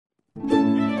You're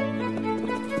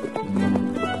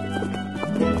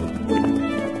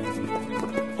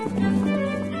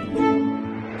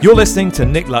listening to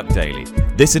Nick Luck Daily.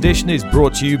 This edition is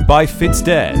brought to you by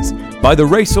FitzDares, by the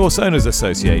Racehorse Owners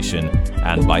Association,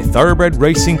 and by Thoroughbred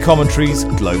Racing Commentary's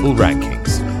Global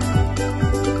Rankings.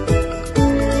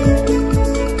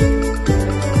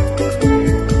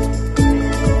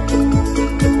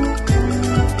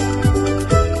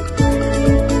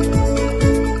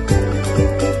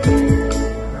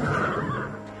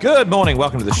 Good morning,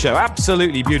 welcome to the show.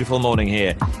 Absolutely beautiful morning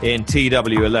here in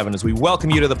TW11 as we welcome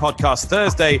you to the podcast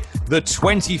Thursday, the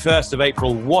 21st of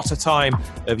April. What a time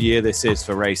of year this is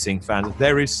for racing fans.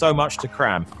 There is so much to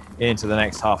cram into the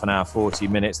next half an hour, 40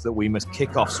 minutes that we must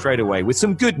kick off straight away with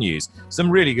some good news, some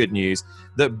really good news,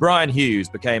 that Brian Hughes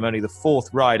became only the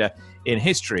fourth rider in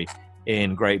history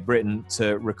in Great Britain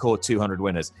to record 200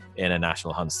 winners in a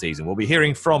National Hunt season. We'll be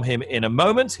hearing from him in a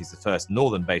moment. He's the first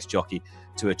northern-based jockey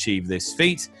to achieve this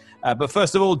feat. But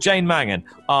first of all, Jane Mangan,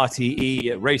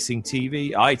 RTE, Racing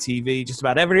TV, ITV, just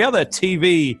about every other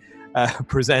TV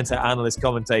presenter, analyst,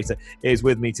 commentator is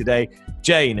with me today.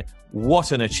 Jane,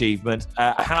 what an achievement.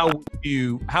 How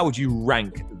would you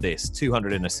rank this,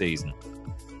 200 in a season?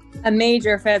 A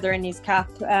major feather in his cap.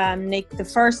 Nick, the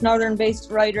first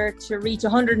northern-based rider to reach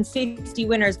 150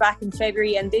 winners back in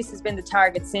February, and this has been the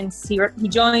target since he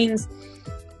joins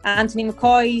Anthony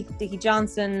McCoy, Dickie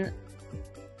Johnson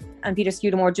and Peter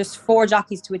Scudamore, just four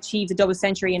jockeys to achieve the double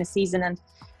century in a season. And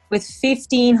with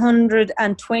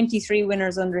 1,523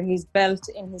 winners under his belt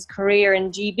in his career in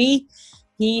GB,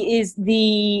 he is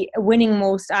the winning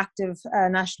most active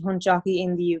National Hunt jockey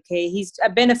in the UK. He's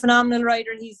been a phenomenal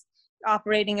rider. He's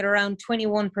operating at around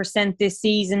 21% this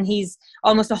season. He's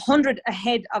almost 100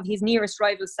 ahead of his nearest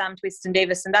rival, Sam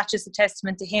Twiston-Davies, and that's just a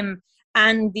testament to him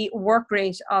and the work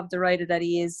rate of the rider that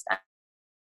he is.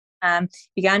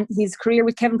 Began his career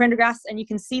with Kevin Prendergast, and you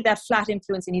can see that flat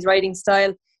influence in his riding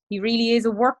style. He really is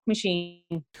a work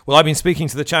machine. Well, I've been speaking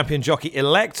to the champion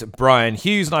jockey-elect, Brian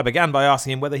Hughes, and I began by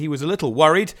asking him whether he was a little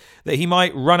worried that he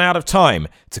might run out of time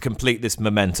to complete this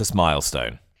momentous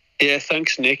milestone. Yeah,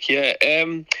 thanks, Nick.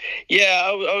 I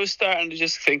was starting to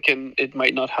just thinking it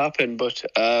might not happen, but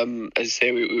as I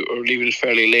say, we were leaving it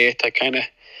fairly late. I kind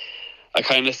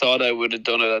of thought I would have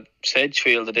done it at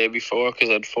Sedgefield the day before because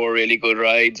I had four really good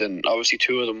rides, and obviously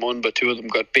two of them won, but two of them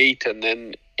got beat. And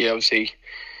then, obviously,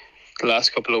 the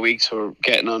last couple of weeks were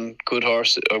getting on good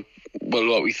horses,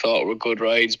 what we thought were good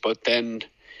rides, but then,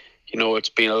 it's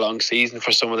been a long season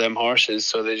for some of them horses,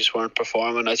 so they just weren't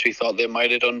performing as we thought they might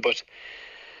have done. But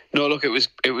no, look, it was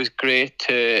great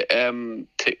to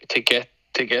get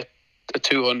a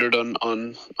 200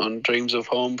 on Dreams of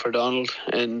Home for Donald,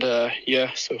 and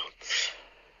so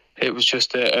it was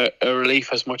just a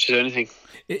relief as much as anything.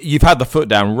 You've had the foot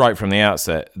down right from the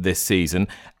outset this season.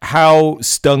 How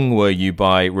stung were you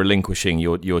by relinquishing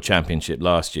your championship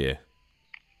last year?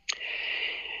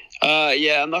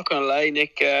 I'm not going to lie,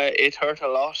 Nick. It hurt a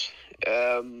lot.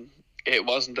 It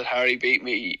wasn't that Harry beat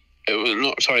me.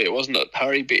 It wasn't that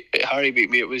Harry beat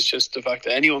me. It was just the fact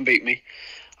that anyone beat me.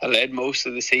 I led most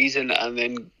of the season and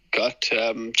then got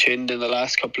chinned in the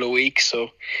last couple of weeks,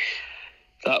 so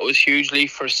that was hugely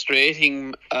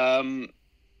frustrating.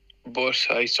 But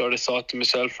I sort of thought to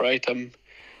myself, right, I'm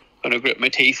going to grit my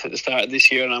teeth at the start of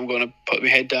this year and I'm going to put my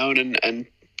head down and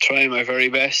try my very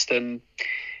best. And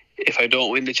if I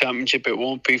don't win the championship, it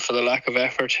won't be for the lack of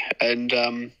effort. And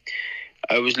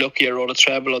I was lucky. I rode a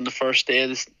treble on the first day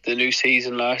of the new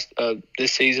season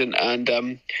this season, and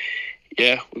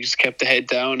we just kept the head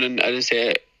down. And as I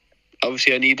say,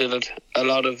 obviously I needed a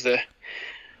lot of the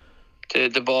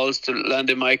balls to land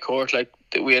in my court. Like,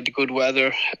 we had good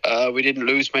weather. We didn't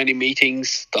lose many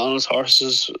meetings. Donald's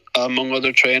horses, among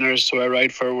other trainers who I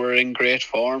ride for, were in great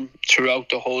form throughout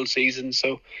the whole season.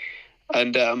 So,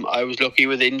 and I was lucky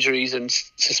with injuries and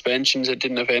suspensions. I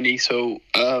didn't have any. So,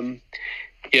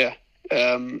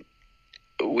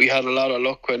 we had a lot of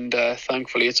luck, and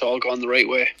thankfully it's all gone the right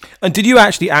way. And did you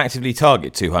actually actively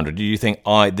target 200? Did you think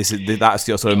that's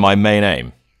sort of my main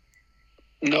aim?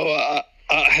 No,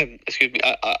 excuse me.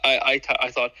 I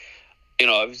thought,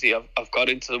 obviously I've got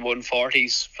into the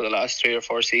 140s for the last 3 or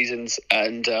 4 seasons,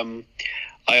 and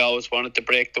I always wanted to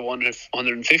break the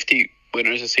 150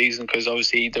 winners a season, because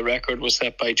obviously the record was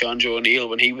set by John Joe O'Neill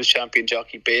when he was champion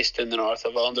jockey based in the north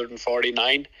of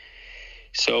 149.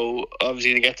 So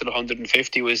obviously to get to the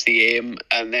 150 was the aim,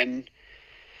 and then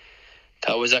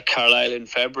that was at Carlisle in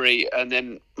February, and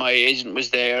then my agent was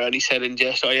there and he said in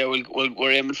jest,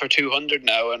 we're aiming for 200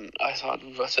 now, and I thought,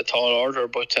 that's a tall order,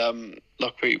 but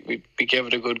look, we gave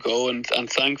it a good go, and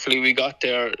thankfully we got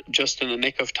there just in the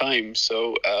nick of time.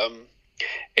 So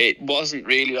it wasn't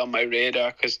really on my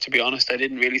radar because, to be honest, I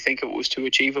didn't really think it was too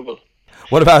achievable.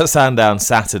 What about Sandown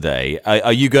Saturday?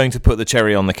 Are you going to put the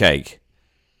cherry on the cake?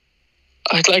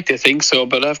 I'd like to think so,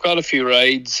 but I've got a few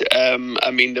rides.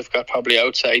 They've got probably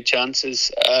outside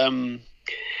chances.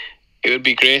 It would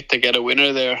be great to get a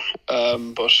winner there,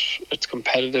 but it's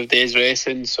competitive days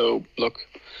racing. So look,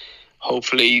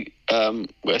 hopefully,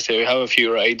 we have a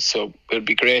few rides, so it would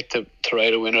be great to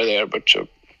ride a winner there. But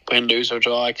win, lose or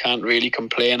draw, I can't really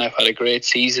complain. I've had a great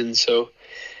season, so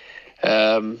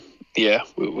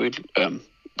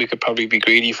we could probably be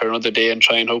greedy for another day and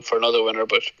try and hope for another winner.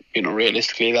 But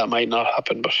realistically, that might not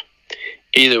happen. But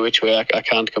either which way, I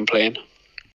can't complain.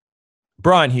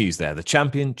 Brian Hughes there, the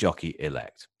champion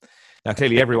jockey-elect. Now,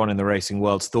 clearly everyone in the racing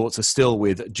world's thoughts are still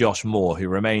with Josh Moore, who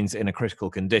remains in a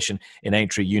critical condition in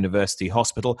Aintree University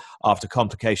Hospital after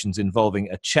complications involving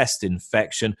a chest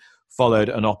infection followed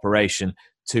an operation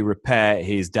to repair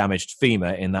his damaged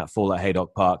femur in that fall at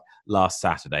Haydock Park last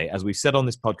Saturday. As we've said on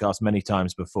this podcast many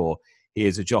times before, he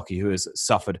is a jockey who has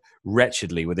suffered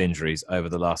wretchedly with injuries over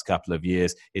the last couple of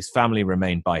years. His family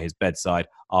remained by his bedside.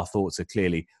 Our thoughts are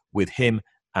clearly with him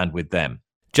and with them.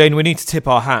 Jane, we need to tip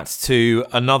our hats to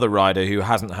another rider who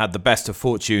hasn't had the best of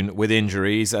fortune with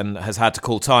injuries and has had to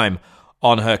call time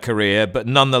on her career, but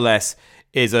nonetheless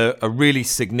is a really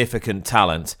significant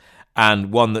talent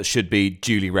and one that should be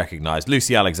duly recognised.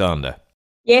 Lucy Alexander.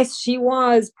 Yes, she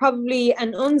was probably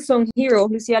an unsung hero,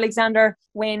 Lucy Alexander.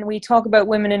 When we talk about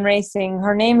women in racing,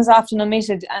 her name is often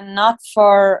omitted, and not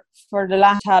for the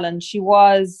lack of talent. She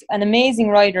was an amazing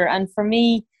rider, and for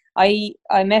me, I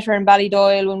met her in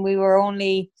Ballydoyle when we were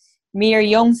only mere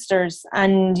youngsters,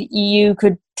 and you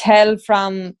could tell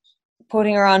from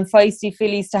putting her on feisty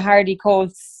fillies to hardy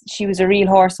colts, she was a real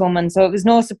horsewoman. So it was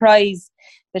no surprise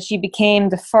that she became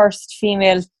the first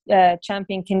female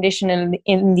champion condition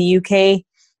in the UK.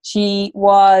 She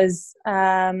was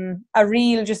a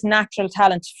real just natural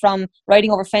talent, from riding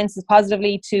over fences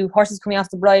positively to horses coming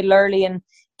off the bridle early and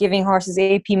giving horses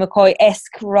A.P.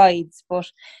 McCoy-esque rides. But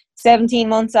 17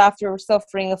 months after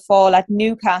suffering a fall at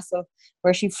Newcastle,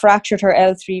 where she fractured her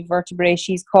L3 vertebrae,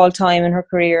 she's called time in her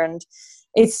career. And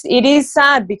it is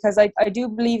sad, because I do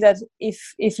believe that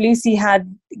if Lucy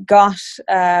had got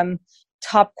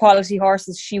top quality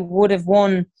horses, she would have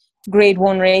won Grade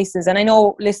 1 races. And I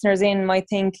know listeners might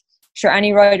think, sure,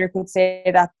 any rider could say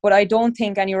that, but I don't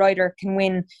think any rider can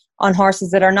win on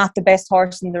horses that are not the best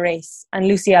horse in the race. And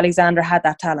Lucy Alexander had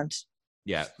that talent.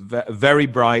 Yeah, very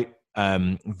bright.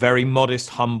 Very modest,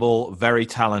 humble, very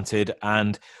talented,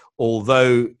 and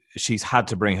although she's had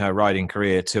to bring her riding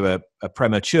career to a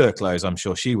premature close, I'm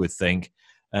sure she would think,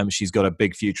 she's got a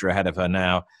big future ahead of her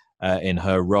now in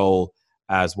her role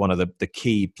as one of the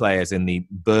key players in the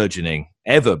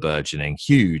ever burgeoning,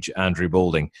 huge Andrew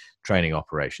Balding training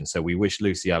operation. So we wish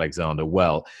Lucy Alexander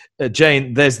well.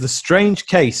 Jane, there's the strange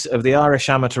case of the Irish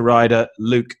amateur rider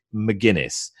Luke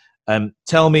McGuinness.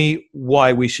 Tell me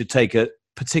why we should take a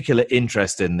particular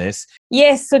interest in this.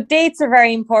 Yes, so dates are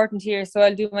very important here, so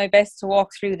I'll do my best to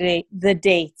walk through the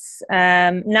dates.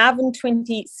 Navan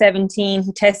 2017,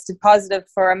 he tested positive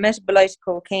for a metabolite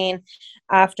cocaine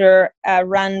after a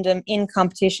random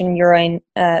in-competition urine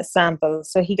sample.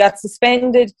 So he got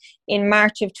suspended in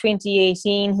March of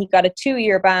 2018. He got a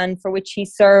 2-year ban for which he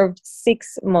served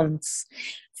 6 months.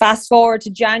 Fast forward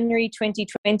to January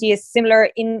 2020, a similar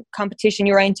in-competition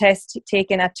urine test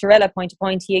taken at Torella Point to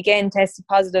Point. He again tested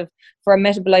positive for a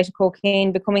metabolite of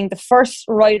cocaine, becoming the first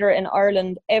rider in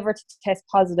Ireland ever to test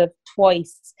positive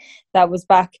twice. That was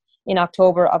back in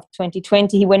October of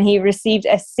 2020 when he received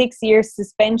a 6-year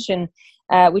suspension,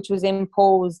 which was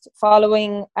imposed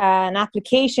following an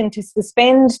application to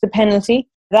suspend the penalty.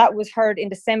 That was heard in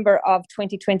December of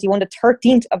 2021, the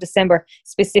 13th of December,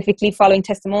 specifically following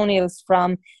testimonials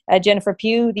from Jennifer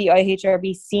Pugh, the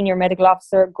IHRB Senior Medical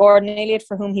Officer, Gordon Elliott,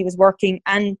 for whom he was working,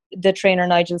 and the trainer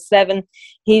Nigel Slevin.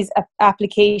 His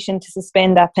application to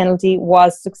suspend that penalty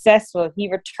was successful.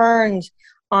 He returned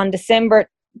on December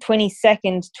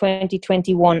 22nd,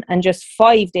 2021, and just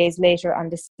 5 days later, on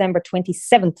December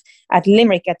 27th, at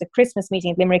Limerick, at the Christmas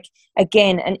meeting at Limerick,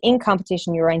 again an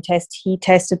in-competition urine test, he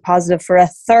tested positive for a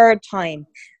third time.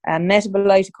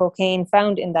 Metabolite of cocaine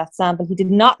found in that sample. He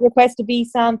did not request a B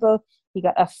sample. He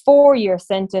got a 4-year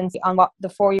sentence on what the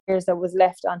 4 years that was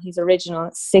left on his original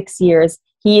 6 years.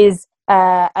 He is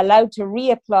allowed to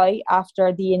reapply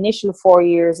after the initial 4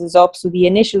 years is up. So the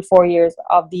initial 4 years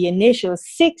of the initial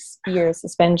 6-year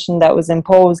suspension that was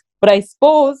imposed. But I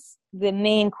suppose the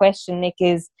main question, Nick,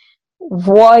 is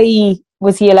why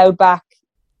was he allowed back?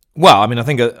 Well, I mean, I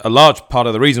think a large part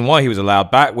of the reason why he was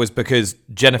allowed back was because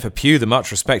Jennifer Pugh, the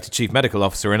much respected Chief Medical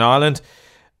Officer in Ireland,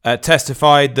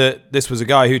 testified that this was a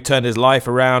guy who turned his life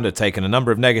around, had taken a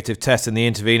number of negative tests in the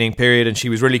intervening period, and she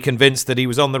was really convinced that he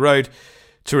was on the road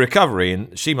to recovery,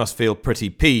 and she must feel pretty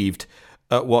peeved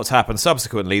at what's happened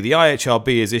subsequently. The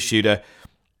IHRB has issued a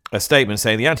statement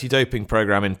saying the anti-doping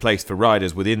program in place for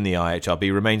riders within the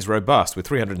IHRB remains robust, with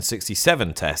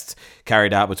 367 tests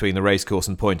carried out between the racecourse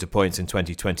and point-to-points in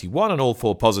 2021, and all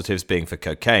 4 positives being for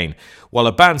cocaine. While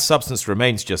a banned substance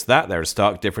remains just that, there are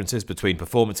stark differences between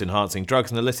performance-enhancing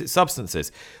drugs and illicit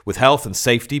substances, with health and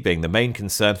safety being the main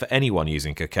concern for anyone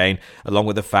using cocaine, along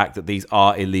with the fact that these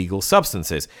are illegal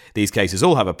substances. These cases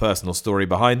all have a personal story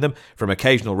behind them, from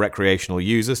occasional recreational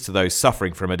users to those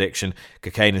suffering from addiction.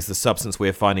 Cocaine is the substance we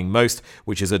are finding most,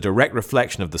 which is a direct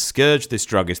reflection of the scourge this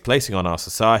drug is placing on our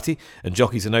society, and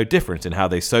jockeys are no different in how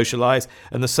they socialise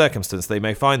and the circumstance they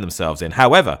may find themselves in.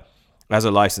 However, as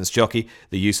a licensed jockey,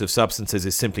 the use of substances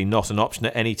is simply not an option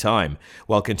at any time.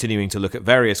 While continuing to look at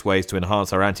various ways to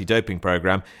enhance our anti-doping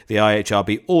programme, the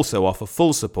IHRB also offer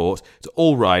full support to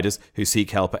all riders who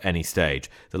seek help at any stage.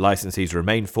 The licensees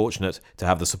remain fortunate to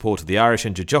have the support of the Irish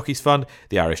Injured Jockeys Fund,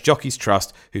 the Irish Jockeys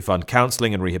Trust, who fund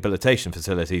counselling and rehabilitation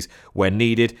facilities when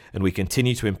needed, and we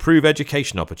continue to improve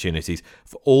education opportunities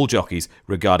for all jockeys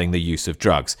regarding the use of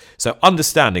drugs. So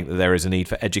understanding that there is a need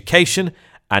for education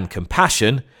and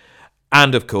compassion,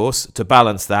 and, of course, to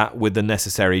balance that with the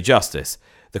necessary justice.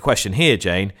 The question here,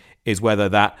 Jane, is whether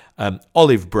that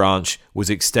olive branch was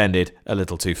extended a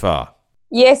little too far.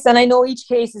 Yes, and I know each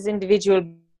case is individual,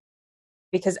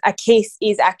 because a case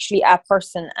is actually a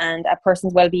person and a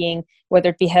person's well-being,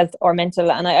 whether it be health or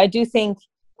mental. And I do think,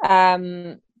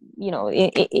 5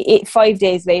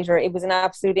 days later, it was an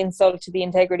absolute insult to the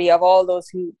integrity of all those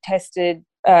who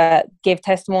gave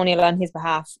testimonial on his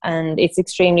behalf, and it's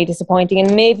extremely disappointing.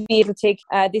 And maybe it'll take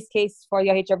this case for the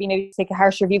IHRB maybe to take a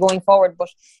harsher view going forward, but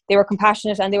they were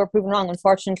compassionate and they were proven wrong.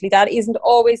 Unfortunately, that isn't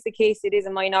always the case. It is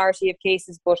a minority of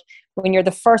cases, but when you're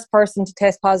the first person to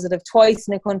test positive twice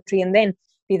in a country and then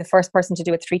be the first person to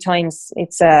do it 3 times,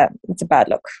 it's a bad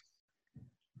look.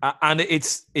 And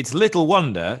it's little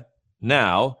wonder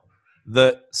now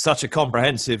that such a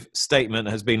comprehensive statement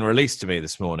has been released to me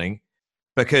this morning,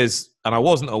 because, and I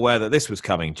wasn't aware that this was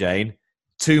coming, Jane,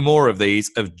 2 more of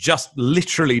these have just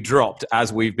literally dropped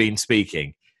as we've been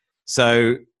speaking.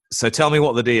 So tell me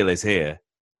what the deal is here.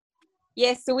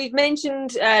 Yes, so we've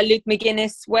mentioned Luke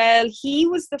McGuinness. Well, he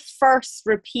was the first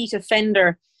repeat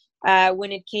offender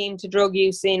when it came to drug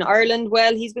use in Ireland.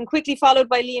 Well, he's been quickly followed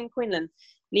by Liam Quinlan.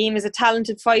 Liam is a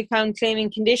talented 5-pound claiming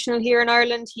conditional here in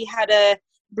Ireland. He had a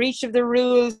breach of the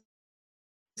rules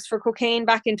for cocaine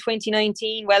back in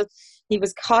 2019. Well, he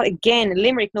was caught again in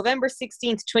Limerick, November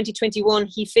 16th, 2021.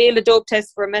 He failed a dope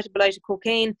test for a metabolite of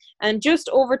cocaine, and just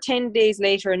over 10 days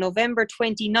later, on November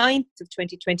 29th of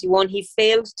 2021, he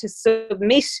failed to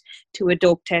submit to a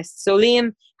dope test. So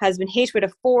Liam has been hit with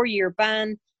a 4-year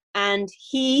ban, and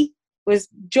he was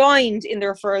joined in the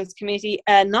referrals committee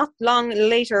not long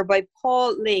later by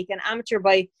Paul Lake, an amateur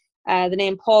by the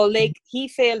name Paul Lake. He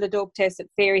failed a dope test at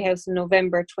Fairyhouse in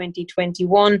November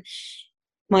 2021.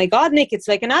 My God, Nick, it's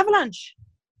like an avalanche.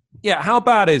 Yeah, how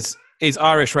bad is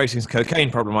Irish racing's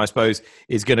cocaine problem, I suppose,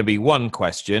 is going to be one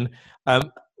question.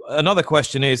 Another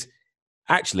question is,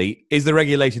 actually, is the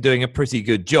regulator doing a pretty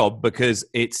good job, because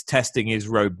its testing is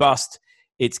robust,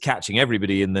 it's catching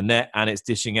everybody in the net, and it's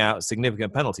dishing out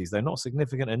significant penalties, though not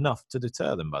significant enough to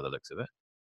deter them by the looks of it?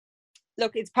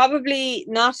 Look, it's probably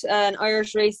not an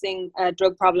Irish racing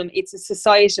drug problem. It's a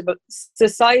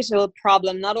societal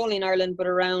problem, not only in Ireland, but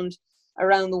around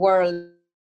the world.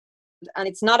 And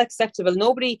it's not acceptable.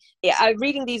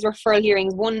 Reading these referral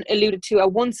hearings, one alluded to a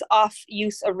once-off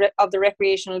use of the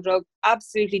recreational drug.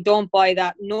 Absolutely don't buy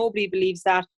that. Nobody believes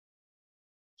that.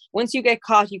 Once you get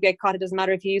caught, you get caught. It doesn't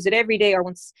matter if you use it every day or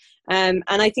once. And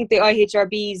I think the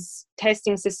IHRB's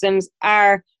testing systems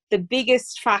are the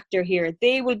biggest factor here.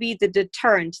 They will be the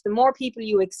deterrent. The more people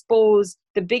you expose,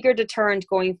 the bigger deterrent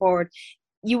going forward.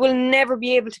 You will never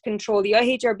be able to control. The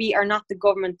IHRB are not the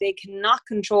government. They cannot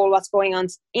control what's going on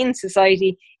in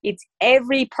society. It's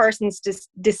every person's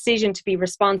decision to be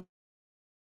responsible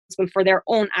for their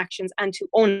own actions and to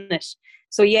own it.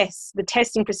 So yes, the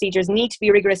testing procedures need to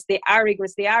be rigorous. They are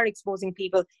rigorous. They are exposing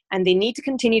people, and they need to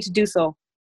continue to do so.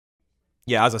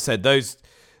 Yeah, as I said,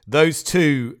 those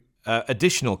 2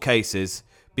 additional cases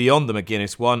beyond the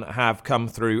McGuinness one have come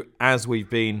through as we've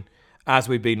been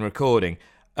recording.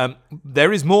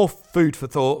 There is more food for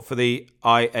thought for the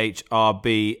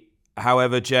IHRB.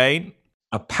 However, Jane,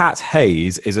 Pat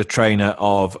Hayes is a trainer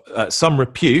of some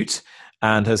repute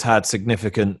and has had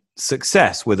significant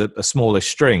success with a smallish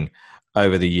string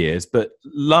over the years. But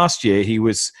last year he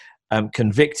was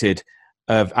convicted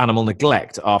of animal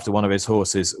neglect after one of his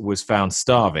horses was found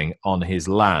starving on his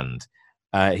land.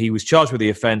 He was charged with the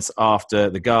offence after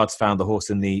the guards found the horse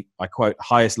in the, I quote,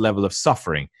 highest level of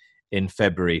suffering in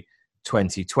February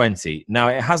 2020. Now,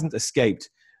 it hasn't escaped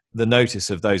the notice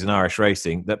of those in Irish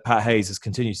racing that Pat Hayes has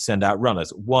continued to send out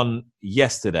runners. One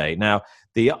yesterday. Now,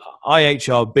 the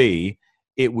IHRB,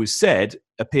 it was said,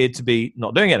 appeared to be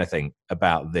not doing anything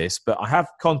about this, but I have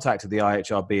contacted the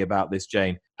IHRB about this,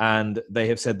 Jane, and they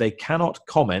have said they cannot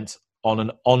comment on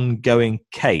an ongoing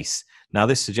case. Now,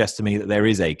 this suggests to me that there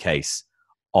is a case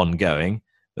ongoing.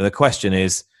 The question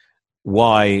is,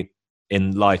 why,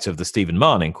 in light of the Stephen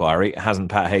Mahon inquiry, hasn't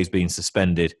Pat Hayes been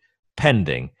suspended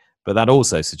pending? But that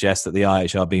also suggests that the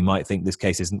IHRB might think this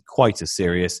case isn't quite as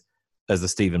serious as the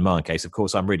Stephen Mahon case. Of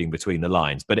course, I'm reading between the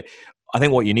lines, but I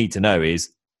think what you need to know is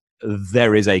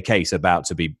there is a case about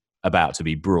to be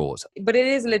brought. But it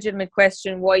is a legitimate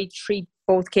question why treat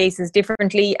both cases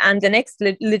differently. And the next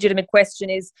legitimate question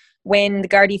is, when the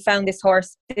Gardaí found this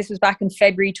horse, this was back in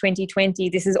February 2020,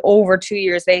 this is over 2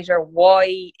 years later,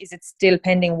 why is it still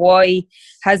pending? Why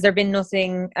has there been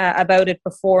nothing about it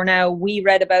before now? We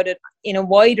read about it in a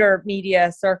wider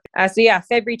media circle.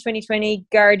 February 2020,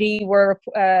 Gardaí were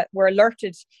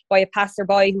alerted by a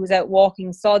passerby who was out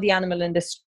walking, saw the animal in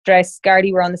distress.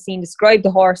 Gardaí were on the scene, described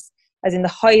the horse as in the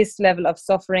highest level of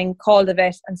suffering, called a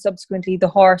vet, and subsequently the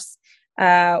horse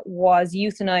was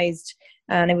euthanized,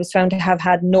 and it was found to have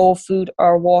had no food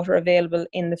or water available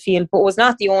in the field, but was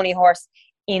not the only horse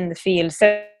in the field.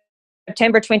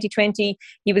 September 2020,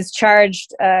 he was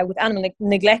charged with animal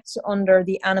neglect under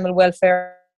the Animal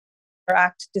Welfare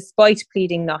Act, despite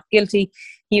pleading not guilty.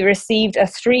 He received a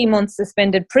 3-month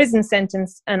suspended prison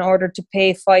sentence and ordered to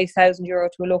pay €5,000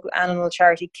 to a local animal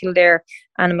charity, Kildare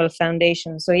Animal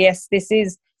Foundation. So yes, this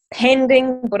is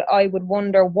pending, but I would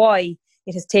wonder why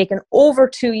it has taken over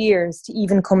 2 years to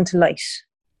even come to light.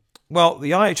 Well,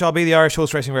 the IHRB, the Irish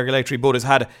Horse Racing Regulatory Board, has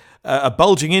had a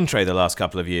bulging in trade the last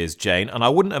couple of years, Jane, and I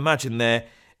wouldn't imagine they're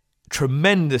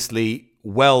tremendously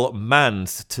well manned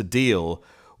to deal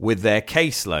with their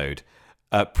caseload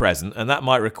at present, and that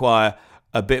might require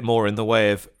a bit more in the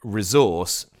way of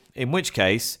resource, in which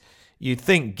case you'd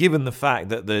think, given the fact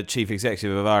that the Chief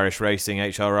Executive of Irish Racing,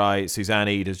 HRI, Suzanne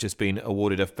Eade, has just been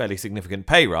awarded a fairly significant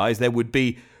pay rise, there would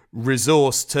be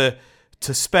resource to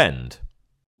spend.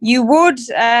 You would.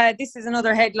 This is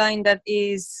another headline that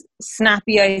is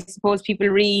snappy. I suppose people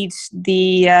read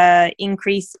the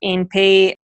increase in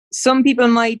pay. Some people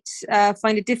might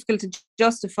find it difficult to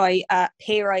justify a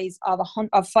pay rise of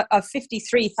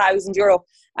 €53,000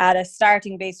 at a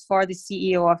starting base for the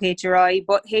CEO of HRI.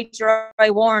 But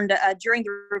HRI warned during the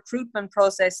recruitment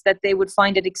process that they would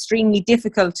find it extremely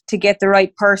difficult to get the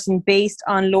right person based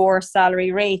on lower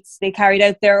salary rates. They carried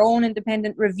out their own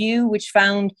independent review, which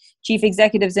found chief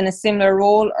executives in a similar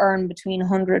role earn between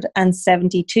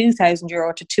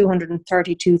 €172,000 to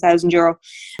 €232,000.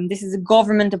 This is a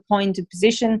government-appointed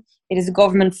position. It is a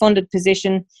government-funded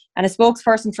position, and a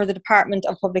spokesperson for the Department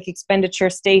of Public Expenditure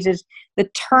stated the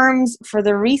terms for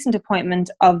the recent appointment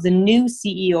of the new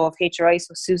CEO of HRI,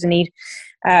 so Susan Eade,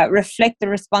 reflect the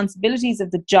responsibilities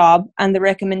of the job and the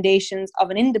recommendations of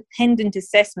an independent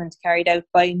assessment carried out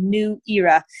by New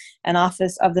Era, an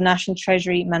office of the National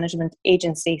Treasury Management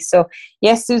Agency. So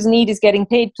yes, Susan Eade is getting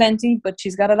paid plenty, but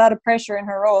she's got a lot of pressure in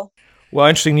her role. Well,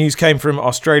 interesting news came from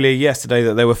Australia yesterday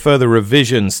that there were further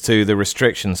revisions to the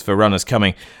restrictions for runners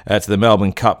coming to the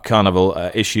Melbourne Cup Carnival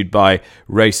issued by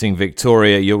Racing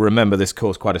Victoria. You'll remember this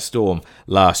caused quite a storm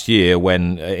last year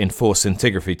when enforced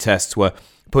scintigraphy tests were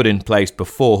put in place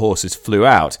before horses flew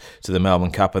out to the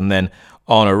Melbourne Cup and then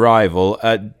on arrival.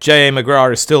 J.A.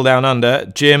 McGrath is still down under.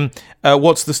 Jim,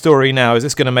 what's the story now? Is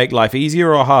this going to make life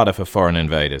easier or harder for foreign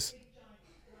invaders?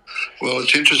 Well,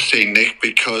 it's interesting, Nick,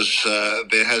 because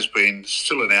there has been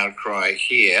still an outcry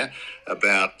here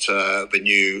about the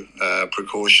new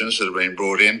precautions that have been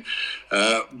brought in.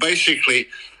 Basically,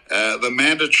 the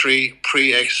mandatory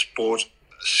pre-export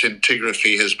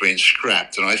scintigraphy has been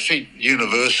scrapped, and I think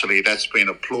universally that's been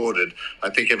applauded. I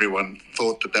think everyone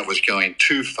thought that was going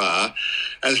too far.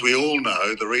 As we all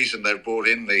know, the reason they've brought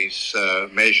in these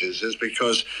measures is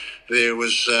because there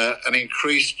was an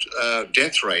increased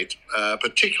death rate,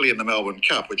 particularly in the Melbourne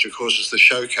Cup, which of course is the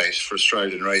showcase for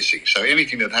Australian racing. So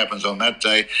anything that happens on that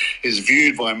day is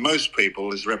viewed by most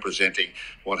people as representing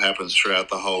what happens throughout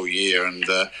the whole year. And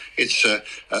it's a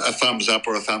thumbs up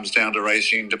or a thumbs down to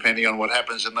racing, depending on what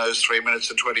happens in those 3 minutes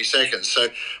and 20 seconds. So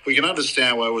we can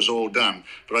understand why it was all done.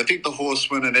 But I think the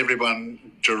horsemen and everyone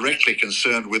directly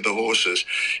concerned with the horses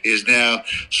is now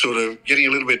sort of getting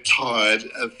a little bit tired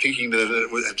of thinking that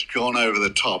it had gone gone over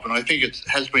the top, and I think it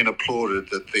has been applauded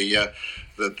that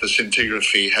the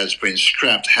scintigraphy has been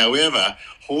scrapped. However,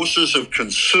 horses of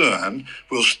concern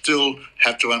will still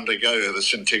have to undergo the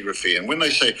scintigraphy. And when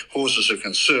they say horses of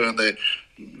concern, they're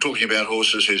talking about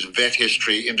horses whose vet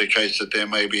history indicates that there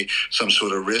may be some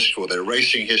sort of risk, or their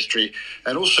racing history,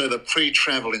 and also the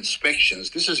pre-travel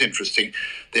inspections. This is interesting.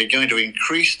 They're going to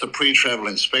increase the pre-travel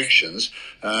inspections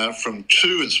from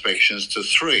 2 inspections to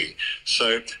 3. So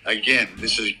again,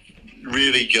 this is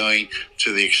really going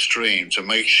to the extreme to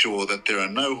make sure that there are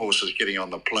no horses getting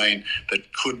on the plane that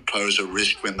could pose a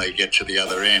risk when they get to the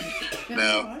other end.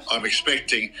 Now, I'm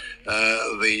expecting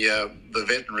the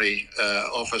veterinary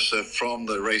officer from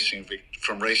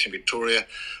Racing Victoria,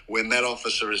 when that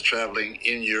officer is travelling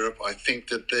in Europe, I think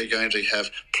that they're going to have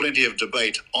plenty of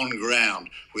debate on ground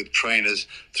with trainers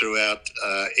throughout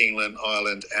England,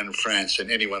 Ireland and France, and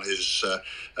anyone who's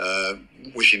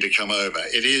wishing to come over.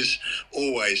 It is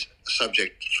always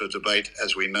subject for debate,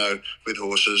 as we know, with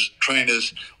horses.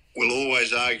 Trainers will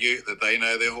always argue that they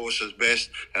know their horses best,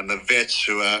 and the vets,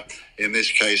 who are, in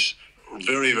this case,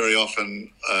 very, very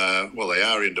often, they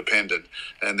are independent,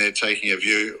 and they're taking a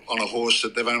view on a horse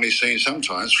that they've only seen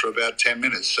sometimes for about 10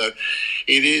 minutes. So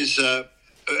it is a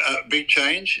big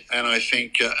change, and I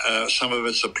think some of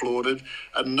it's applauded.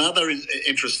 Another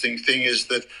interesting thing is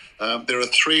that there are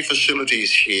 3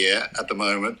 facilities here at the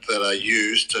moment that are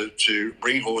used to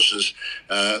bring horses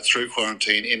through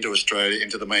quarantine into Australia,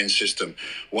 into the main system.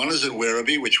 One is at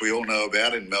Werribee, which we all know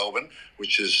about in Melbourne,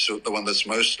 which is the one that's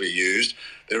mostly used.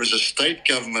 There is a state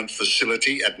government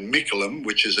facility at Mickleham,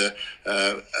 which is a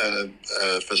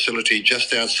facility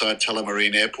just outside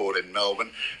Tullamarine Airport in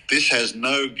Melbourne. This has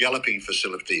no galloping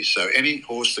facilities, so any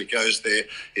horse that goes there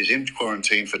is in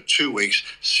quarantine for 2 weeks,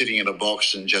 sitting in a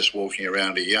box and just walking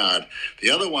around a yard.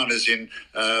 The other one is in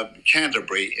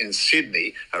Canterbury in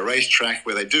Sydney, a racetrack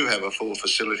where they do have a full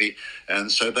facility,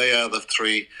 and so they are the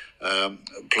 3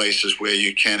 places where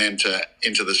you can enter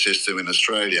into the system in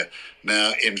Australia.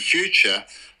 Now, in future,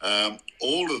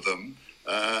 all of them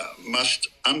must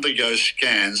undergo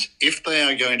scans if they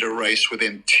are going to race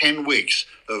within 10 weeks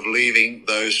of leaving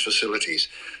those facilities.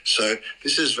 So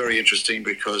this is very interesting,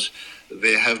 because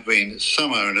there have been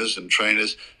some owners and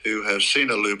trainers who have seen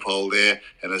a loophole there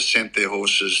and have sent their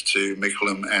horses to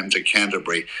Mickleham and to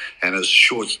Canterbury, and has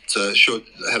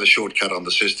had a shortcut on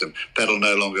the system. That'll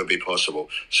no longer be possible.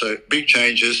 So big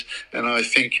changes, and I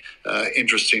think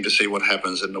interesting to see what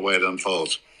happens and the way it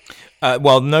unfolds.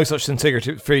 No such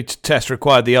scintigraphy test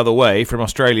required the other way, from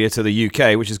Australia to the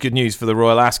UK, which is good news for the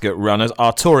Royal Ascot runners.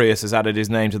 Artorias has added his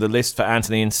name to the list for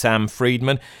Anthony and Sam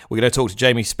Freedman. We're going to talk to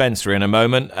Jamie Spencer in a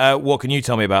moment. What can you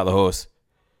tell me about the horse?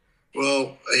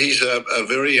 Well, he's a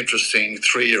very interesting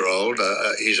 3-year-old.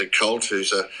 He's a colt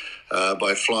who's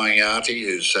by Flying Artie,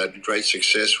 who's had great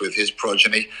success with his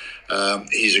progeny.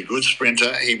 He's a good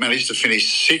sprinter. He managed to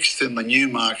finish 6th in the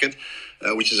Newmarket,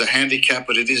 which is a handicap,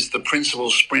 but it is the principal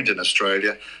sprint in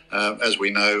Australia. As we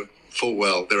know full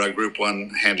well, there are Group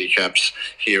 1 handicaps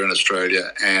here in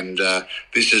Australia, and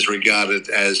this is regarded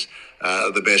as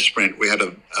the best sprint. We had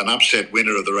an upset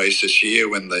winner of the race this year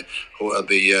when the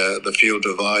field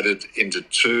divided into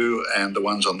 2, and the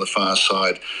ones on the far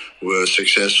side were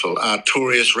successful.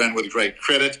 Artorias ran with great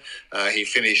credit. He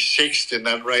finished 6th in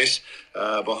that race,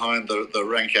 behind the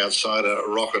rank outsider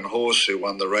Rockin' Horse, who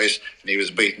won the race, and he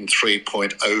was beaten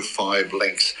 3.05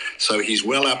 lengths. So he's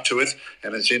well up to it,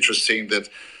 and it's interesting that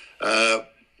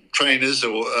trainers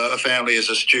or a family as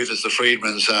astute as the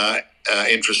Freedmans are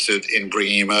interested in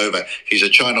bringing him over. He's a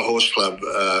China Horse Club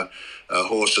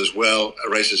horse as well,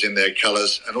 races in their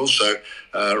colours, and also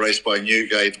raced by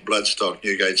Newgate Bloodstock,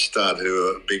 Newgate Stud,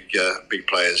 who are big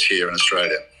players here in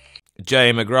Australia.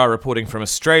 Jay McGrath reporting from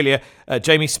Australia.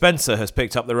 Jamie Spencer has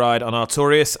picked up the ride on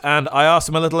Artorias, and I asked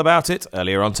him a little about it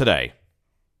earlier on today.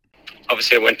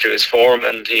 Obviously, I went through his form,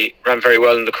 and he ran very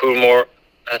well in the Coolmore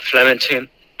at Flemington,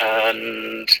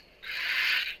 and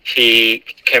he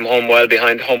came home well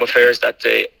behind Home Affairs that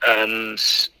day, and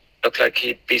looked like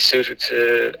he'd be suited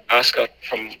to Ascot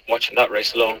from watching that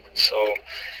race alone. So,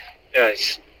 yeah,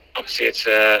 it's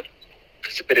a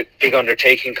big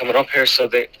undertaking coming up here, so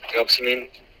they obviously mean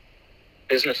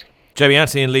business. Jamie,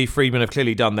 Anthony and Lee Freedman have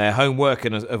clearly done their homework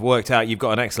and have worked out you've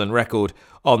got an excellent record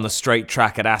on the straight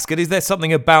track at Ascot. Is there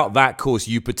something about that course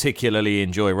you particularly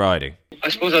enjoy riding? I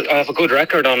suppose I have a good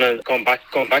record on it going back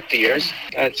to years.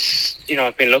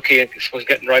 I've been lucky, I suppose,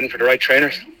 riding for the right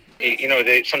trainers.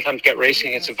 They sometimes get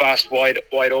racing. It's a vast, wide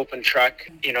open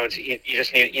track. You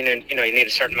just need, you need a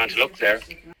certain amount of luck there.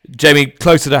 Jamie,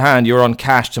 closer to hand, you're on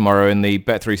Cash tomorrow in the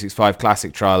Bet365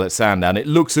 Classic Trial at Sandown. It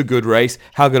looks a good race.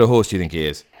 How good a horse do you think he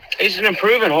is? He's an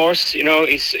improving horse.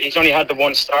 He's only had the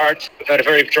one start. We've had a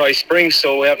very dry spring,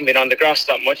 so we haven't been on the grass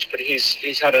that much. But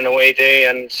he's had an away day,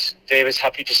 and David's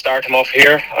happy to start him off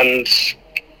here. And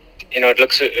it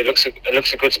looks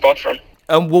a good spot for him.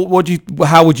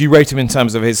 How would you rate him in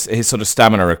terms of his sort of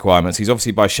stamina requirements? He's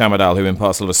obviously by Shamadal, who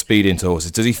imparts a lot of speed into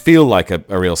horses. Does he feel like a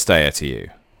real stayer to you?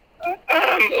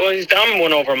 Well, he's down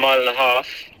 1 over a mile and a half.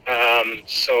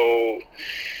 So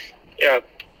yeah.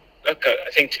 Look, I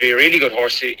think to be a really good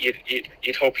horse,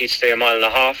 you'd hope he'd stay a mile and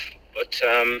a half. But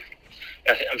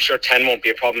I'm sure 10 won't be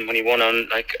a problem when he won on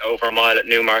over a mile at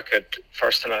Newmarket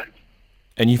first time out.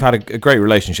 And you've had a great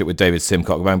relationship with David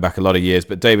Simcock going back a lot of years.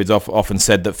 But David's often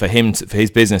said that for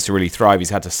his business to really thrive, he's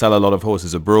had to sell a lot of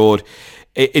horses abroad.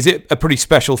 Is it a pretty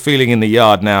special feeling in the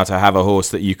yard now to have a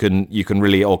horse that you can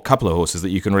really, or a couple of horses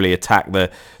that you can really attack the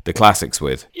classics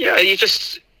with? Yeah, you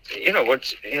just.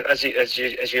 As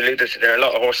you alluded to there, a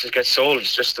lot of horses get sold.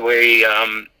 It's just the way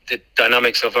the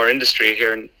dynamics of our industry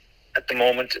here at the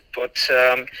moment. But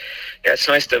it's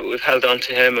nice that we've held on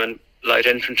to him and Light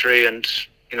Infantry, and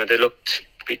they looked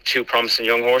to be 2 promising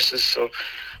young horses. So,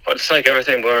 but it's like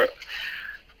everything,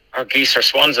 our geese are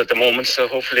swans at the moment. So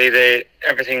hopefully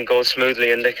everything goes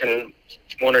smoothly and they can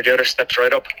one or the other steps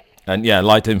right up. And yeah,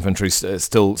 Light Infantry's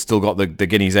still got the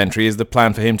Guineas entry. Is the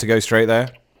plan for him to go straight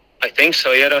there? I think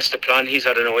so, yeah, that's the plan. He's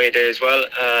had an away day as well,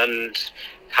 and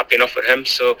happy enough with him.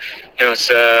 So, it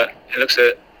looks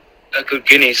a good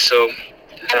Guineas. So,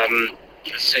 I'd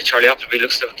say Charlie Appleby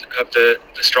looks to have the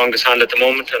strongest hand at the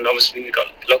moment, and obviously we've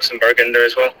got Luxembourg in there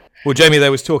as well. Well, Jamie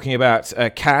there was talking about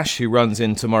Cash, who runs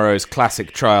in tomorrow's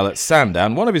classic trial at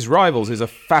Sandown. One of his rivals is a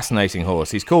fascinating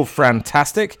horse. He's called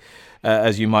Frantastic.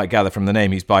 As you might gather from the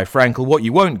name, he's by Frankel. What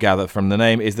you won't gather from the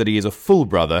name is that he is a full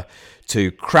brother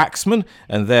to Cracksman,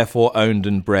 and therefore owned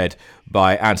and bred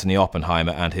by Anthony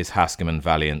Oppenheimer and his Hascom and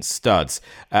Valiant studs.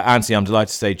 Anthony, I'm delighted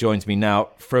to say, joins me now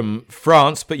from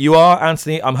France. But you are,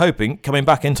 Anthony, I'm hoping, coming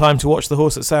back in time to watch the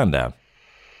horse at Sandown.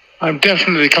 I'm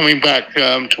definitely coming back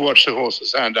to watch the horse at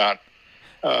Sandown.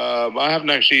 I haven't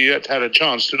actually yet had a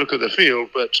chance to look at the field,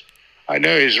 but I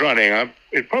know he's running.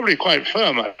 It's probably quite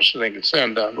firm, I think, at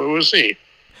Sandown, but we'll see.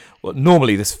 Well,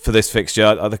 normally for this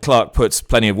fixture, the clerk puts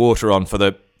plenty of water on for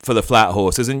the flat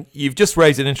horses, and you've just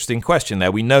raised an interesting question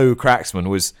there. We know Cracksman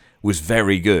was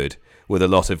very good with a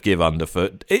lot of give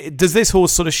underfoot. Does this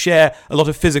horse sort of share a lot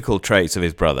of physical traits of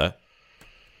his brother?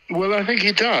 Well, I think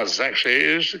he does, actually.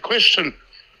 It's a question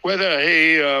whether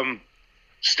he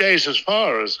stays as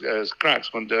far as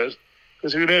Cracksman does,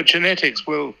 because genetics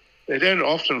they don't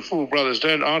often, full brothers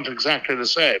aren't exactly the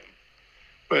same.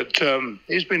 But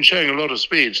he's been showing a lot of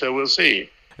speed, so we'll see.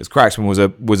 As Cracksman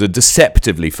was a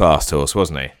deceptively fast horse,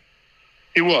 wasn't he?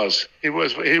 He was. He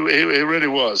really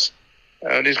was.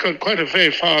 And he's got quite a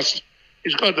very fast.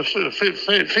 He's got the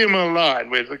female line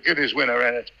with the Guineas winner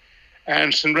in it.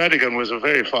 And St. Radegund was a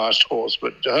very fast horse,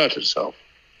 but hurt herself.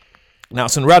 Now,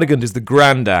 St. Radegund is the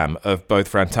grandam of both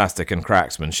Frantastic and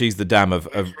Cracksman. She's the dam of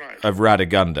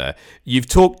Radegunda. You've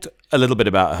talked a little bit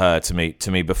about her to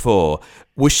me before.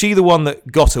 Was she the one that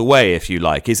got away, if you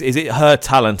like? Is it her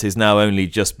talent is now only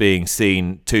just being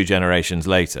seen 2 generations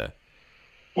later?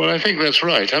 Well, I think that's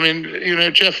right. I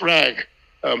mean, Jeff Ragg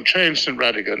trained St.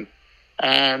 Radegund,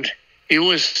 and he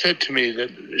always said to me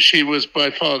that she was by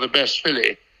far the best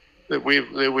filly that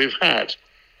we've had,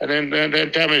 and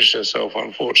then damaged herself,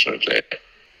 unfortunately.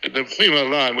 The female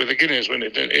line with the Guineas in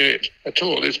it at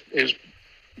all is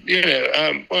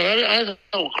I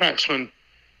thought Cracksman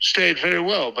stayed very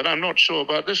well, but I'm not sure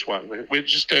about this one. We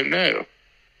just don't know.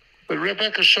 But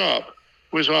Rebecca Sharp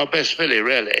was our best filly,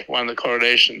 really, won the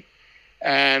coronation.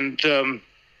 And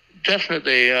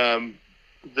definitely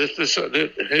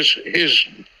his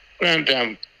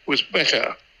grandam was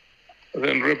better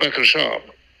than Rebecca Sharp.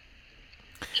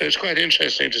 So it's quite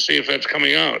interesting to see if that's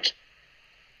coming out.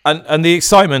 And the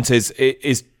excitement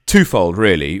is twofold,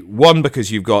 really. One,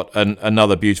 because you've got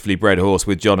another beautifully bred horse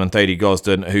with John and Thady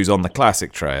Gosden, who's on the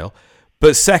classic trail.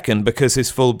 But second, because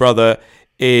his full brother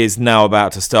is now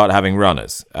about to start having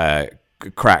runners,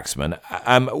 Cracksman.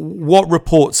 What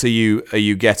reports are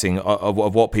you getting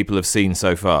of what people have seen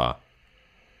so far?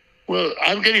 Well,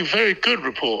 I'm getting very good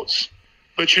reports,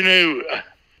 but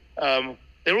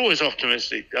they're always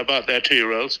optimistic about their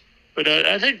 2-year-olds. But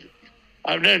I think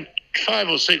I've known 5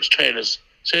 or 6 trainers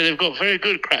say they've got very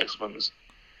good Cracksmans,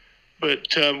 but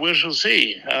we shall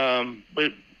see.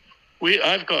 But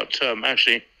I've got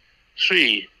actually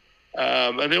 3,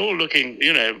 and they're all looking.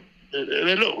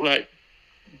 They look like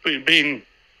being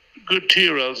good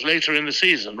 2-year-olds later in the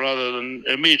season rather than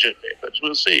immediately. But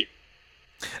we'll see.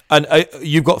 And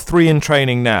you've got 3 in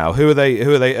training now. Who are they?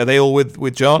 Are they all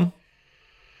with John?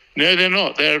 No, they're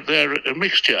not. They're a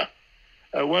mixture.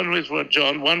 One with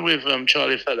John, one with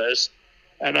Charlie Fellows,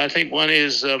 and I think one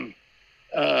is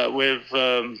with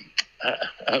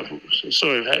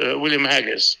William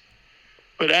Haggis.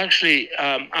 But actually,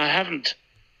 I haven't.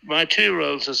 My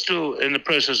 2-year-olds are still in the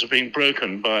process of being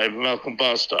broken by Malcolm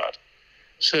Bastard,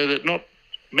 so that not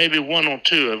maybe 1 or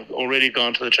 2 have already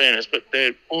gone to the trainers, but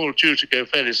they're all due to go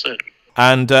fairly soon.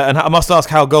 And I must ask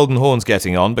how Golden Horn's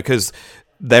getting on, because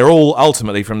they're all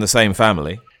ultimately from the same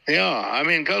family. They are. I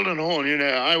mean, Golden Horn,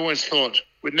 I always thought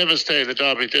would never stay the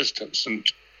Derby distance, and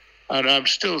I'm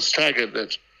still staggered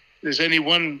that there's only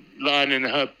one line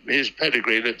in his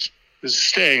pedigree that's a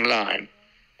staying line.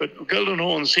 But Golden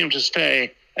Horn seem to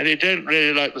stay, and they don't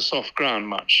really like the soft ground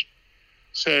much.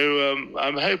 So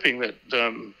I'm hoping that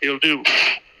he'll do,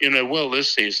 well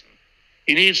this season.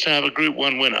 He needs to have a Group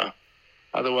 1 winner.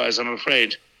 Otherwise, I'm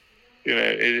afraid,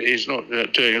 he's not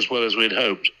doing as well as we'd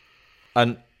hoped.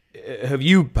 And have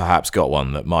you perhaps got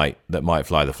one that might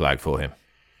fly the flag for him?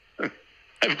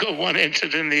 I've got one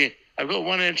entered in the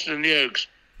Oaks,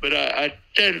 but I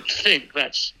don't think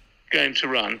that's going to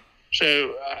run.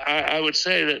 So I would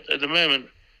say that at the moment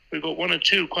we've got 1 or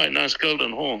 2 quite nice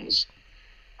Golden Horns.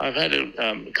 I've had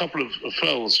a couple of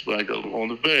foals by Golden Horn.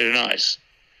 They're very nice,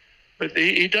 but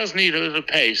he does need a little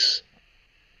pace.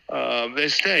 They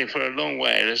stay for a long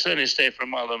way. They certainly stay for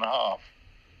 1.5 miles.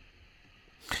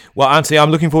 Well, Anthony,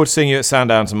 I'm looking forward to seeing you at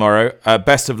Sandown tomorrow.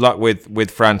 Best of luck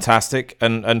with Fantastic,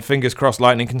 and fingers crossed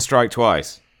lightning can strike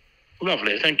twice.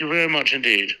 Lovely. Thank you very much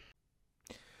indeed.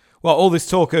 Well, all this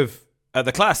talk of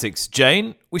the classics,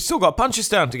 Jane, we've still got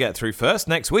Punchestown to get through first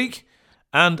next week,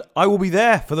 and I will be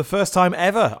there for the first time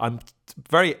ever. I'm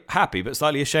very happy, but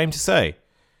slightly ashamed to say.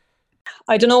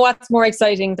 I don't know what's more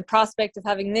exciting, the prospect of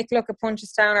having Nick Luck at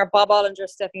Punchestown or Bob Ollinger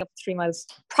stepping up to 3 miles.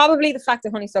 Probably the fact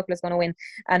that Honeysuckle is going to win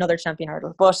another champion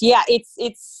hurdle. But yeah,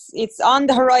 it's on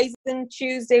the horizon.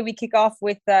 Tuesday we kick off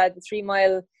with the 3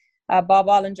 mile Bob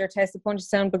Ollinger test at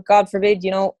Punchestown. But God forbid,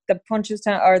 the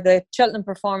Punchestown or the Cheltenham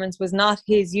performance was not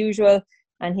his usual,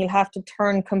 and he'll have to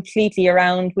turn completely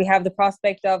around. We have the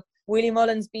prospect of Willie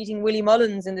Mullins beating Willie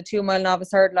Mullins in the 2 mile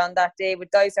novice hurdle on that day,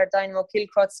 with Dysart, Dynamo,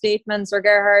 Kilcrot, Statements or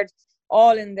Gerhard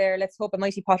all in there. Let's hope a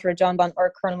Mighty Potter or John Bond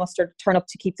or Colonel Mustard turn up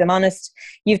to keep them honest.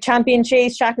 You've Champion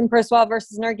Chase, Shacklin Persois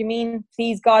versus Nergamine.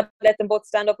 Please God, let them both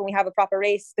stand up and we have a proper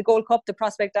race. The Gold Cup, the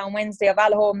prospect on Wednesday of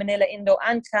Allaho, Manila, Indo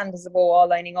and Candazabo all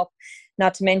lining up.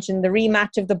 Not to mention the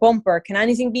rematch of the bumper. Can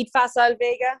anything beat Facile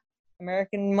Vega?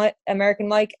 American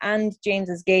Mike and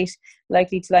James's Gate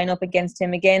likely to line up against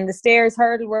him again. The Stairs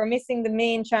hurdle, we're missing the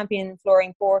main champion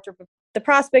Flooring Porter, but the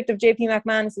prospect of JP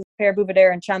McManus' pair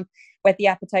Bouvidaire and Champ whet the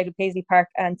appetite of Paisley Park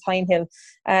and Tyne Hill.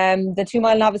 The 2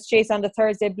 mile novice chase on the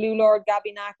Thursday, Blue Lord,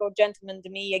 Gabby Naco, Gentleman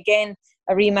Demi, again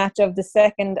a rematch of the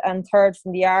 2nd and 3rd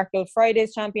from the Arkle.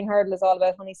 Friday's champion hurdle is all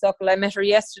about Honeysuckle. I met her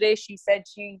yesterday. She said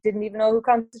she didn't even know who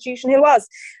Constitution Hill was.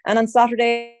 And on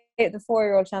Saturday, the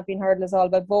 4-year-old champion hurdle is all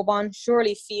about Vauban,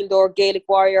 Surely, Fieldor, Gaelic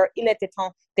Warrior, Il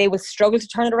Eteton. They will struggle to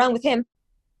turn it around with him.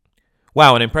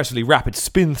 Wow, an impressively rapid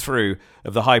spin through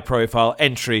of the high-profile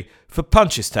entry for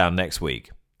Punchestown next week.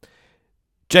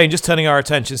 Jane, just turning our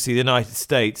attentions to the United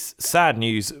States, sad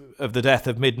news of the death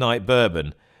of Midnight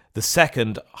Bourbon, the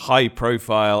second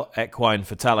high-profile equine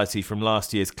fatality from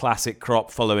last year's classic crop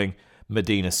following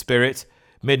Medina Spirit.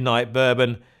 Midnight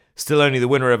Bourbon, still only the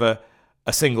winner of a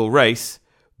single race,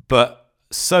 but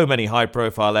so many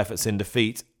high-profile efforts in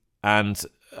defeat, and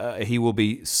he will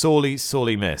be sorely,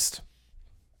 sorely missed.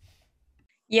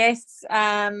 Yes,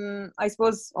 I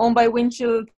suppose owned by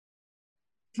Winchell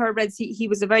Thoroughbreds, he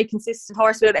was a very consistent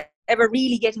horse without ever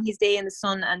really getting his day in the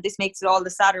sun, and this makes it all the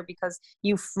sadder because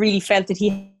you really felt that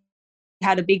he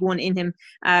had a big one in him.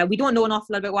 We don't know an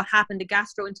awful lot about what happened. The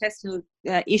gastrointestinal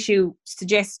issue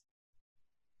suggests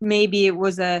maybe it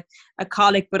was a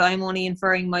colic, but I'm only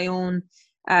inferring my own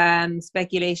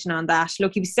speculation on that.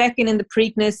 Look, he was second in the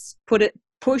Preakness,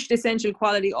 pushed Essential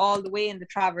Quality all the way in the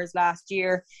Travers last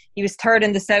year. He was third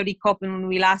in the Saudi Cup, and when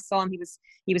we last saw him,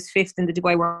 he was fifth in the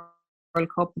Dubai World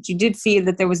Cup. But you did see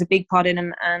that there was a big pot in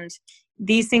him, and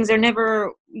these things are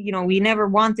never, we never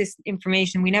want this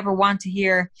information. We never want to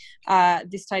hear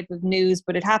this type of news,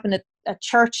 but it happened at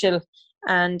Churchill.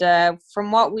 And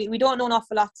from what we don't know an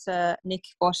awful lot, Nick,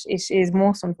 but it is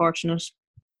most unfortunate.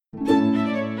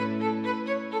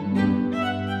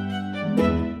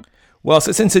 Well,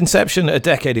 so since inception a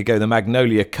decade ago, the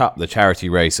Magnolia Cup, the charity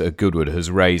race at Goodwood,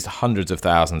 has raised hundreds of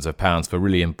thousands of pounds for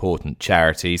really important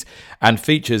charities and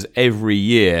features every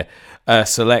year a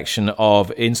selection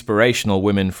of inspirational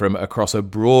women from across a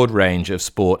broad range of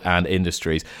sport and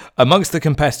industries. Amongst the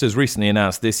competitors recently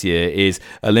announced this year is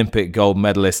Olympic gold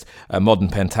medalist, modern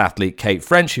pentathlete Kate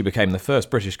French, who became the first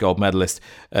British gold medalist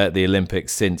at the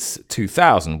Olympics since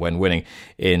 2000 when winning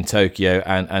in Tokyo,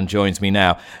 and joins me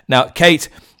now. Now, Kate,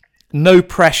 no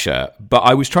pressure, but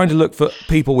I was trying to look for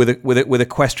people with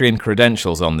equestrian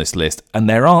credentials on this list, and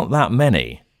there aren't that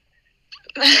many.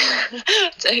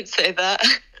 Don't say that.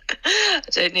 I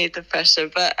don't need the pressure,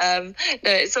 but no,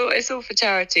 it's all for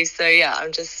charity. So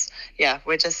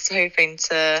we're just hoping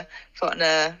to put on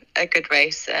a good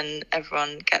race and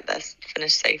everyone get there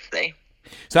finished safely.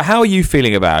 So how are you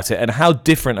feeling about it, and how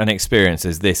different an experience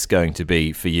is this going to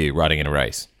be for you, riding in a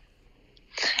race?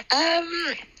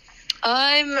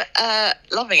 I'm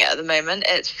loving it at the moment.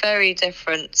 It's very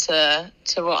different to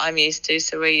what I'm used to.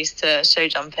 So we're used to show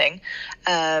jumping,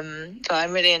 but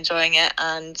I'm really enjoying it,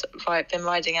 and I've been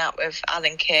riding out with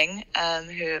Alan King,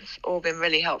 who have all been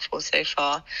really helpful so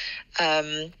far.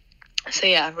 Really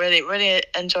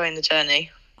enjoying the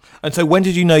journey. And so, when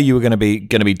did you know you were going to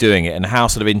be doing it, and how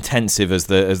sort of intensive has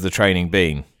the training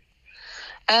been?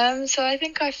 So I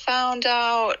think I found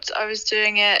out I was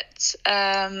doing it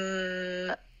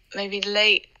maybe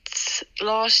late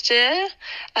last year,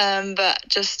 but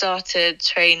just started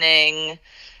training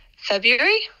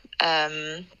February.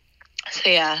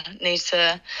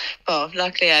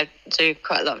 Luckily I do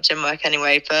quite a lot of gym work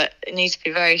anyway, but it needs to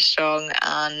be very strong,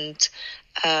 and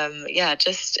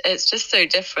it's just so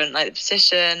different, like the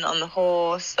position on the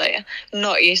horse. Like, I'm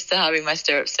not used to having my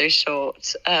stirrups so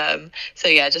short,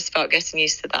 just about getting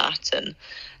used to that, and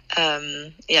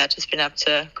just being able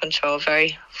to control a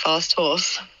very fast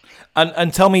horse.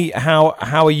 And tell me, how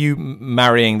are you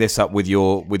marrying this up with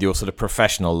your sort of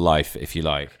professional life, if you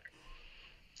like?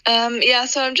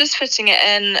 So I'm just fitting it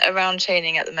in around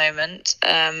training at the moment,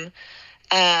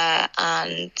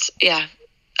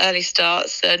 early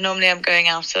starts. So normally I'm going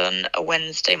out on a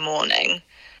Wednesday morning,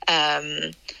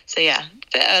 a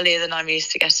bit earlier than I'm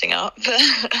used to getting up. But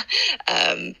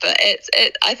I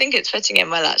think it's fitting in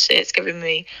well, actually. It's giving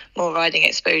me more riding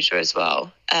exposure as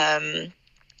well.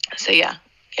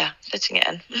 Fitting it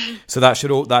in. So that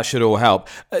should all help.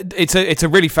 It's a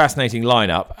really fascinating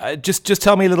lineup. Just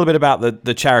tell me a little bit about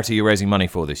the charity you're raising money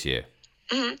for this year.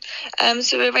 Mm-hmm.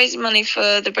 So we're raising money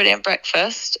for the Brilliant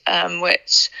Breakfast,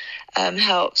 which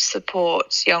helps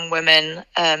support young women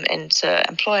into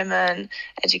employment,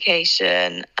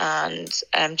 education, and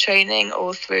training,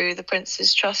 all through the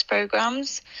Prince's Trust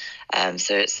programs.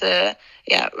 So it's a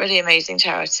really amazing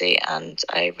charity, and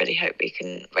I really hope we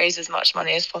can raise as much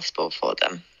money as possible for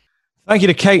them. Thank you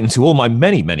to Kate, and to all my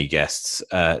many, many guests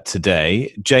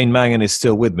today. Jane Mangan is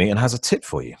still with me and has a tip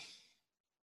for you.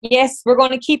 Yes, we're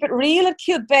going to keep it real at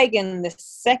Kilbeggan. The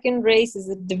second race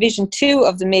is Division 2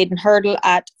 of the maiden hurdle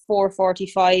at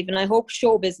 4:45, and I hope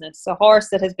Show Business, a horse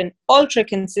that has been ultra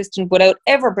consistent without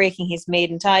ever breaking his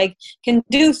maiden tag, can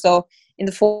do so in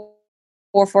the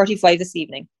 4:45 this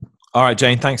evening. All right,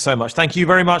 Jane, thanks so much. Thank you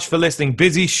very much for listening.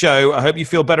 Busy show. I hope you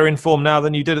feel better informed now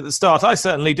than you did at the start. I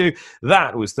certainly do.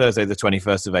 That was Thursday, the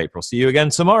 21st of April. See you again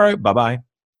tomorrow. Bye-bye.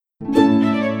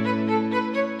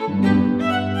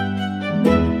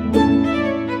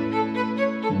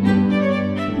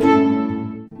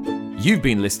 You've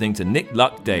been listening to Nick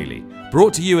Luck Daily,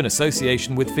 brought to you in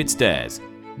association with FitzDares,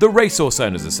 the Racehorse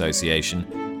Owners Association,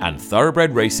 and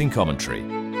Thoroughbred Racing Commentary.